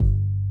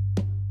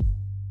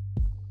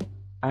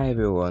Hi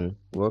everyone,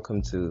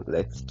 welcome to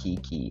Let's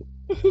Kiki.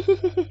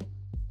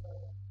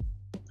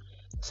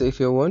 So if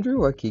you're wondering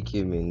what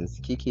Kiki means,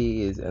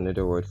 Kiki is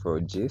another word for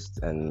gist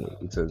and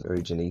it was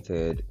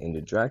originated in the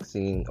drag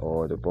scene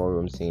or the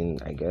ballroom scene,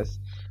 I guess.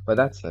 But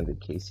that's not the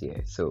case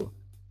here. So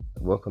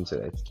welcome to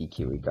Let's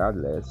Kiki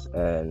regardless.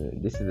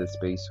 And this is a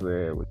space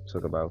where we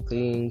talk about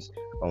things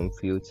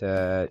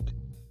unfiltered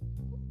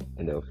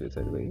in the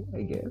unfiltered way,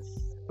 I guess.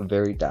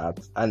 Very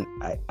that. And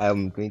I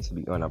am going to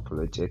be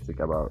unapologetic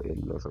about a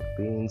lot of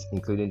things,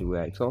 including the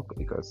way I talk,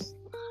 because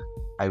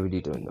I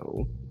really don't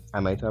know. I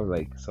might have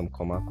like some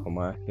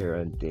comma here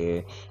and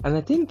there. And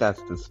I think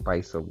that's the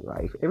spice of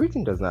life.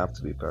 Everything doesn't have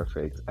to be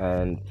perfect.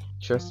 And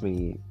trust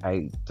me,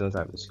 I don't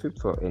have a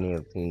script for any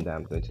of the things that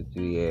I'm going to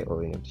do here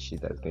or any of the shit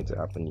that's going to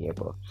happen here.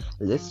 But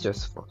let's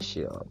just fuck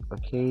shit up,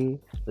 okay?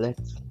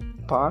 Let's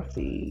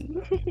party.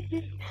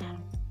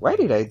 Why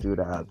did I do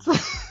that?